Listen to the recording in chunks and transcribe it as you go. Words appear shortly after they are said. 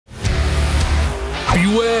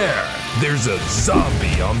Beware! There's a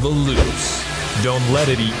zombie on the loose. Don't let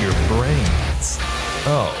it eat your brains.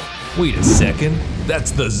 Oh, wait a second.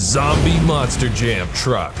 That's the Zombie Monster Jam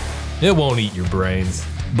truck. It won't eat your brains,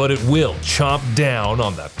 but it will chomp down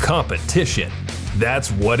on the competition. That's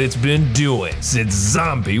what it's been doing since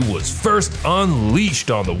Zombie was first unleashed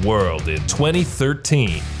on the world in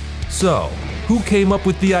 2013. So, who came up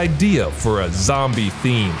with the idea for a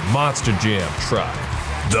zombie-themed Monster Jam truck?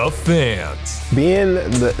 The fans. Being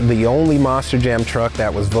the only Monster Jam truck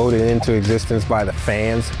that was voted into existence by the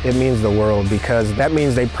fans, it means the world because that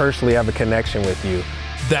means they personally have a connection with you.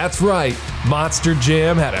 That's right, Monster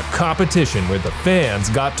Jam had a competition where the fans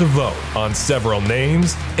got to vote on several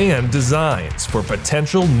names and designs for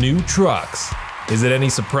potential new trucks. Is it any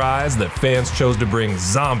surprise that fans chose to bring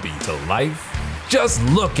Zombie to life? Just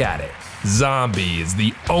look at it. Zombie is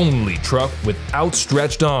the only truck with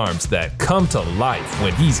outstretched arms that come to life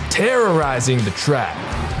when he's terrorizing the track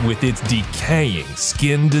with its decaying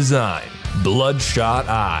skin design, bloodshot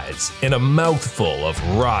eyes, and a mouthful of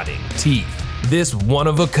rotting teeth. This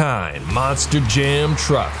one-of-a-kind Monster Jam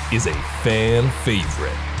truck is a fan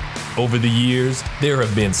favorite. Over the years, there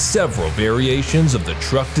have been several variations of the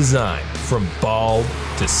truck design, from bald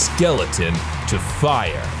to skeleton to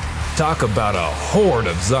fire. Talk about a horde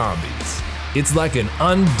of zombies. It's like an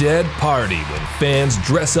undead party when fans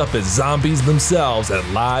dress up as zombies themselves at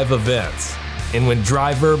live events. And when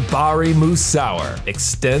driver Bari Musauer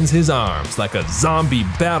extends his arms like a zombie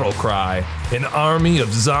battle cry, an army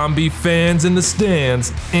of zombie fans in the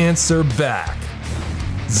stands answer back.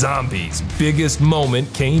 Zombie's biggest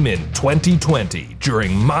moment came in 2020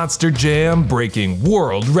 during Monster Jam breaking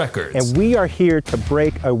world records. And we are here to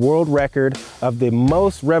break a world record of the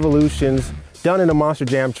most revolutions done in a Monster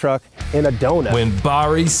Jam truck in a donut. When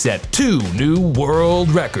Bari set 2 new world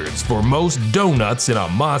records for most donuts in a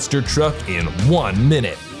monster truck in 1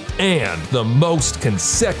 minute, and the most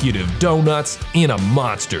consecutive donuts in a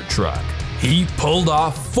monster truck. He pulled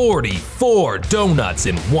off 44 donuts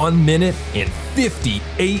in 1 minute and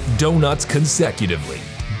 58 donuts consecutively,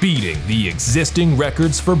 beating the existing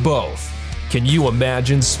records for both. Can you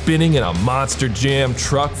imagine spinning in a Monster Jam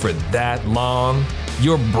truck for that long?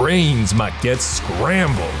 Your brains might get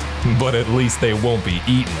scrambled, but at least they won't be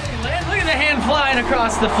eaten. Look at the hand flying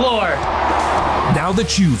across the floor. Now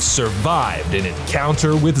that you've survived an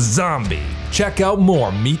encounter with Zombie, check out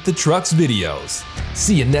more Meet the Trucks videos.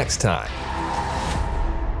 See you next time.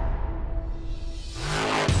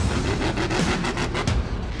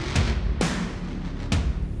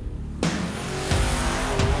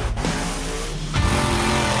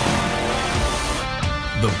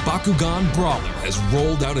 The Bakugan Brawler has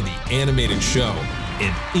rolled out of the animated show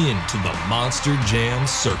and into the Monster Jam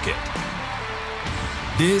circuit.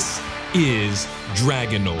 This is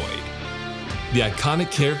Dragonoid, the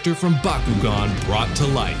iconic character from Bakugan brought to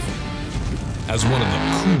life as one of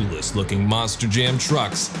the coolest looking Monster Jam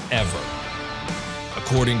trucks ever.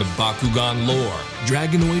 According to Bakugan lore,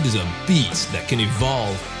 Dragonoid is a beast that can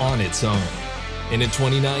evolve on its own. And in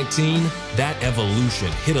 2019, that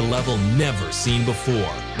evolution hit a level never seen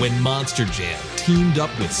before when Monster Jam teamed up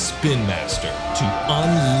with Spin Master to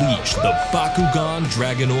unleash the Bakugan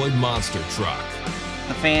Dragonoid Monster Truck.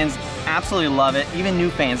 The fans absolutely love it. Even new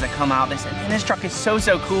fans that come out, they say, man, this truck is so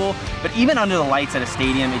cool. But even under the lights at a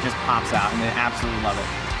stadium, it just pops out and they absolutely love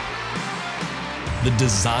it. The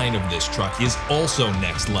design of this truck is also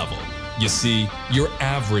next level. You see, your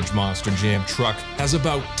average Monster Jam truck has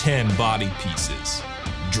about 10 body pieces.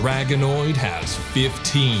 Dragonoid has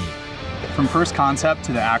 15. From first concept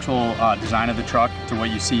to the actual design of the truck to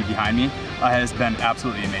what you see behind me has been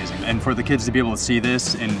absolutely amazing. And for the kids to be able to see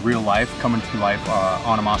this in real life, coming to life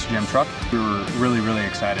on a Monster Jam truck, we were really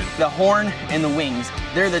excited. The horn and the wings,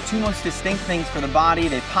 they're the 2 most distinct things for the body.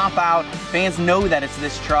 They pop out. Fans know that it's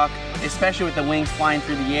this truck, especially with the wings flying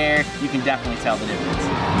through the air. You can definitely tell the difference.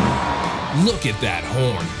 Look at that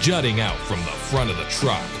horn jutting out from the front of the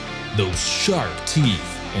truck. Those sharp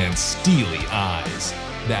teeth and steely eyes.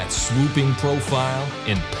 That swooping profile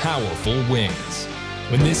and powerful wings.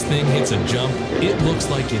 When this thing hits a jump, it looks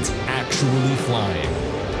like it's actually flying.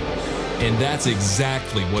 And that's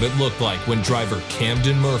exactly what it looked like when driver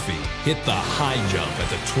Camden Murphy hit the high jump at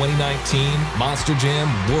the 2019 Monster Jam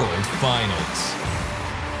World Finals.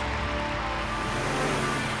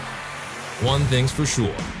 One thing's for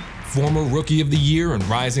sure. Former Rookie of the Year and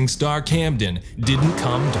Rising Star Camden didn't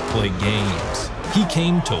come to play games. He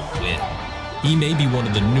came to win. He may be one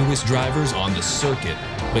of the newest drivers on the circuit,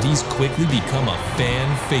 but he's quickly become a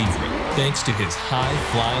fan favorite thanks to his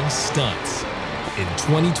high-flying stunts. In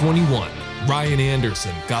 2021, Ryan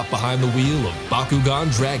Anderson got behind the wheel of Bakugan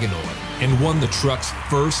Dragonoid and won the truck's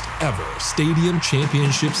first ever Stadium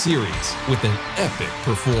Championship Series with an epic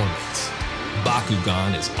performance.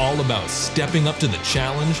 Bakugan is all about stepping up to the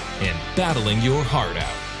challenge and battling your heart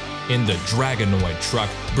out. And the Dragonoid truck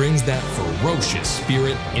brings that ferocious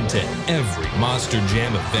spirit into every Monster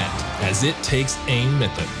Jam event as it takes aim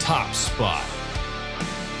at the top spot.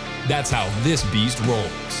 That's how this beast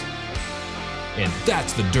rolls. And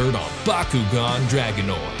that's the dirt on Bakugan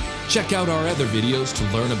Dragonoid. Check out our other videos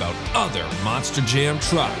to learn about other Monster Jam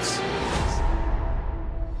trucks.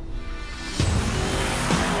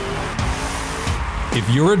 If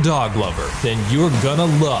you're a dog lover, then you're gonna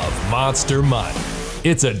love Monster Mutt.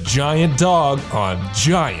 It's a giant dog on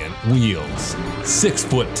giant wheels.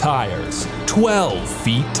 6-foot tires, 12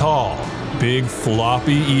 feet tall, big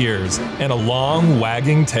floppy ears, and a long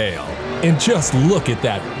wagging tail. And just look at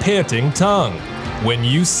that panting tongue. When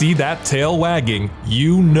you see that tail wagging,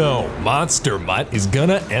 you know Monster Mutt is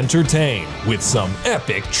gonna entertain with some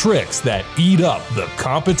epic tricks that eat up the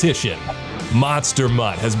competition. Monster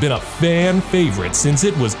Mutt has been a fan favorite since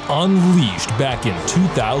it was unleashed back in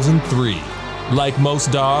 2003. Like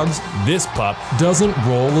most dogs, this pup doesn't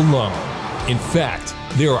roll alone. In fact,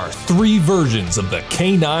 there are 3 versions of the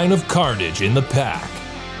Canine of Carnage in the pack.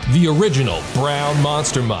 The original brown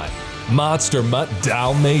Monster Mutt, Monster Mutt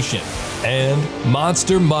Dalmatian, and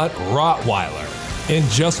Monster Mutt Rottweiler. And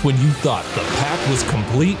just when you thought the pack was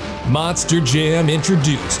complete, Monster Jam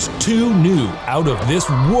introduced 2 new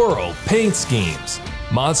out-of-this-world paint schemes,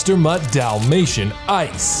 Monster Mutt Dalmatian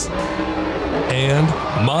Ice and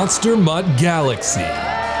Monster Mutt Galaxy.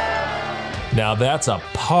 Now that's a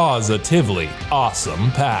positively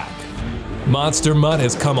awesome pack. Monster Mutt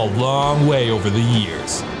has come a long way over the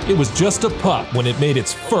years. It was just a pup when it made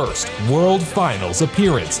its first World Finals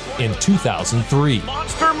appearance in 2003.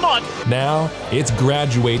 Monster Mutt! Now it's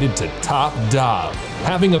graduated to top dog,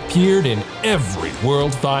 having appeared in every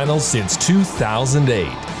World Finals since 2008.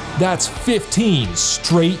 That's 15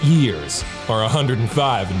 straight years, or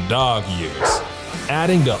 105 in dog years.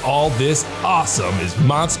 Adding to all this awesome is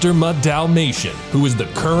Monster Mutt Dalmatian, who is the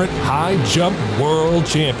current high jump world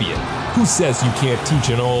champion. Who says you can't teach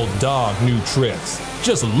an old dog new tricks?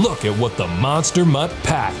 Just look at what the Monster Mutt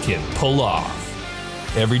pack can pull off.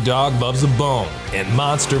 Every dog loves a bone, and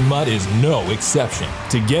Monster Mutt is no exception.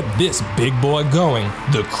 To get this big boy going,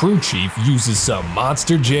 the crew chief uses some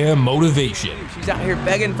Monster Jam motivation. She's out here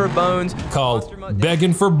begging for bones. Called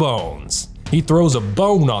Begging for Bones. He throws a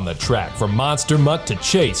bone on the track for Monster Mutt to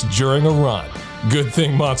chase during a run. Good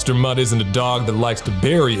thing Monster Mutt isn't a dog that likes to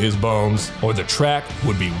bury his bones, or the track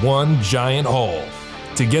would be one giant hole.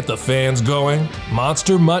 To get the fans going,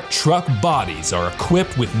 Monster Mutt truck bodies are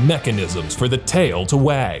equipped with mechanisms for the tail to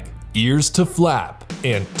wag, ears to flap,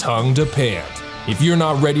 and tongue to pant. If you're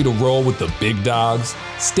not ready to roll with the big dogs,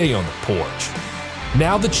 stay on the porch.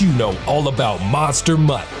 Now that you know all about Monster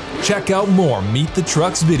Mutt, check out more Meet the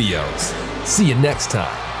Trucks videos. See you next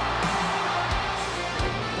time.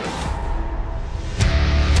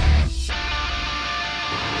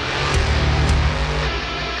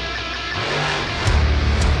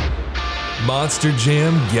 Monster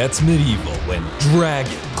Jam gets medieval when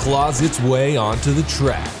Dragon claws its way onto the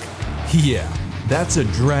track. Yeah, that's a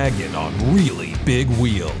dragon on really big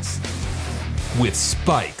wheels. With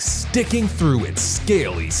spikes sticking through its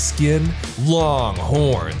scaly skin, long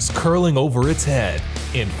horns curling over its head,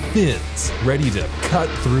 and fins ready to cut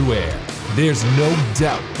through air. There's no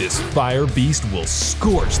doubt this fire beast will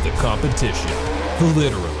scorch the competition.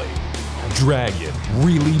 Literally. Dragon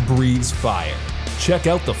really breathes fire. Check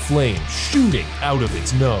out the flame shooting out of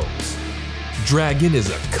its nose. Dragon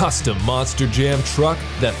is a custom Monster Jam truck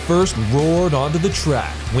that first roared onto the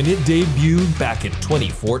track when it debuted back in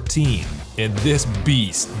 2014. And this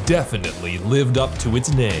beast definitely lived up to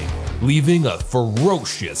its name, leaving a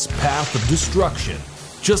ferocious path of destruction.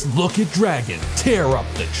 Just look at Dragon tear up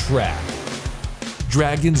the track.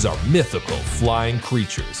 Dragons are mythical flying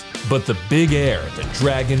creatures, but the big air the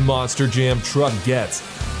Dragon Monster Jam truck gets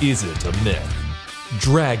isn't a myth.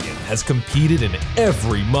 Dragon has competed in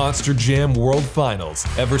every Monster Jam World Finals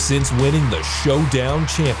ever since winning the Showdown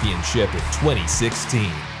Championship in 2016.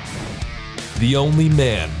 The only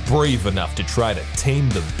man brave enough to try to tame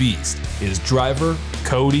the beast is driver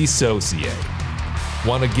Cody Saucier.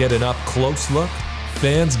 Want to get an up-close look?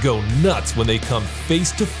 Fans go nuts when they come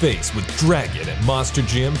face to face with Dragon at Monster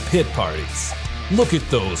Jam pit parties. Look at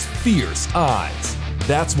those fierce eyes.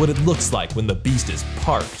 That's what it looks like when the beast is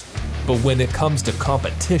parked. But when it comes to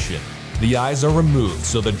competition, the eyes are removed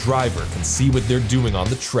so the driver can see what they're doing on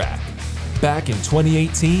the track. Back in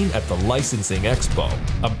 2018 at the Licensing Expo,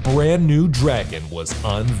 a brand new Dragon was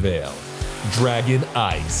unveiled. Dragon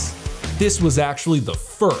Ice. This was actually the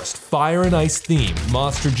first Fire and Ice themed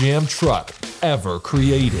Monster Jam truck ever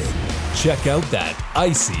created. Check out that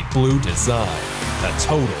icy blue design, a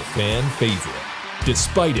total fan favorite.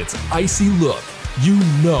 Despite its icy look, you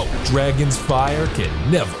know Dragon's fire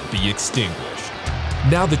can never be extinguished.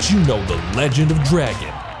 Now that you know the legend of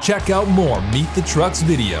Dragon, check out more Meet the Trucks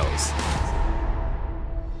videos.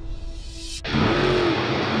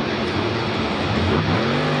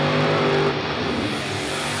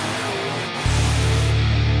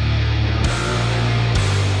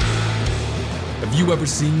 Have you ever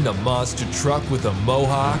seen a monster truck with a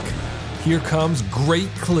Mohawk? Here comes Great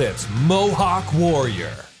Clips Mohawk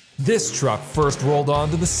Warrior. This truck first rolled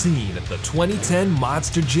onto the scene at the 2010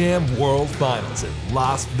 Monster Jam World Finals in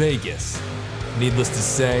Las Vegas. Needless to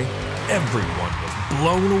say, everyone was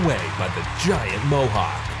blown away by the giant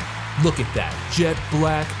Mohawk. Look at that jet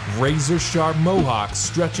black, razor-sharp Mohawk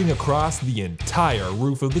stretching across the entire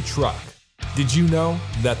roof of the truck. Did you know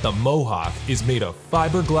that the Mohawk is made of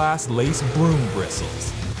fiberglass lace broom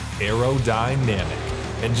bristles? Aerodynamic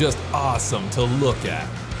and just awesome to look at.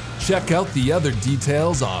 Check out the other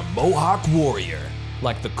details on Mohawk Warrior,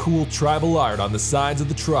 like the cool tribal art on the sides of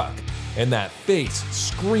the truck and that face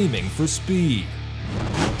screaming for speed.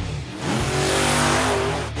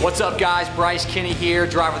 What's up guys, Bryce Kinney here,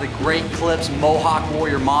 driver of the Great Clips Mohawk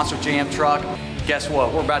Warrior Monster Jam truck. Guess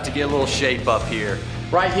what, we're about to get a little shape up here.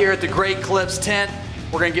 Right here at the Great Clips tent,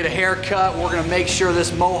 we're gonna get a haircut, we're gonna make sure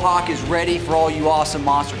this Mohawk is ready for all you awesome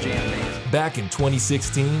Monster Jam fans. Back in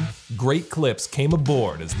 2016, Great Clips came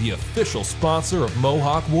aboard as the official sponsor of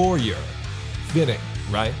Mohawk Warrior. Fitting,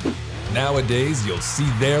 right? Nowadays, you'll see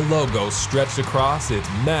their logo stretched across its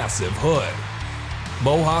massive hood.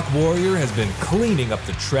 Mohawk Warrior has been cleaning up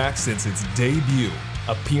the track since its debut,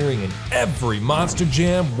 appearing in every Monster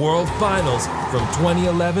Jam World Finals from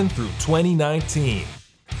 2011 through 2019.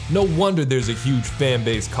 No wonder there's a huge fan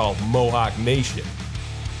base called Mohawk Nation.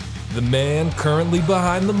 The man currently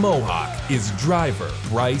behind the Mohawk is driver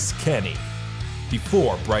Bryce Kinney.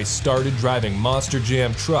 Before Bryce started driving Monster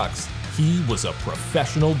Jam trucks, he was a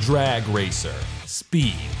professional drag racer.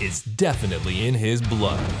 Speed is definitely in his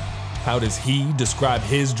blood. How does he describe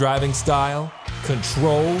his driving style?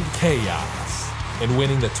 Controlled chaos. And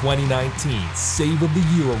winning the 2019 Save of the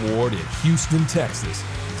Year award in Houston, Texas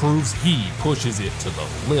proves he pushes it to the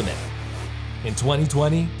limit. In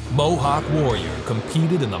 2020, Mohawk Warrior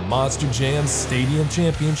competed in the Monster Jam Stadium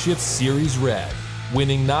Championship Series Red,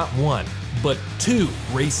 winning not one, but 2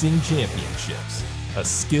 racing championships, a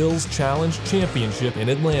Skills Challenge Championship in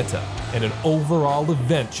Atlanta, and an overall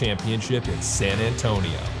event championship in San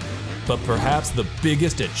Antonio. But perhaps the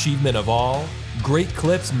biggest achievement of all, Great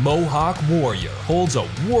Clips Mohawk Warrior holds a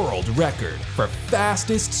world record for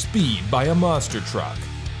fastest speed by a monster truck.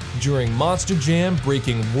 During Monster Jam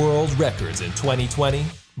breaking world records in 2020,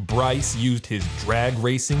 Bryce used his drag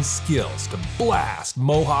racing skills to blast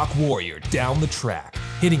Mohawk Warrior down the track,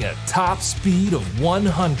 hitting a top speed of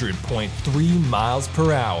 100.3 miles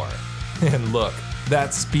per hour. And look,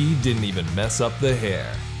 that speed didn't even mess up the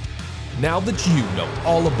hair. Now that you know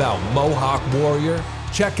all about Mohawk Warrior,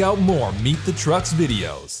 check out more Meet the Trucks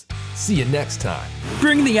videos. See you next time.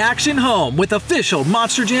 Bring the action home with official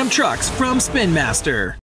Monster Jam trucks from Spin Master.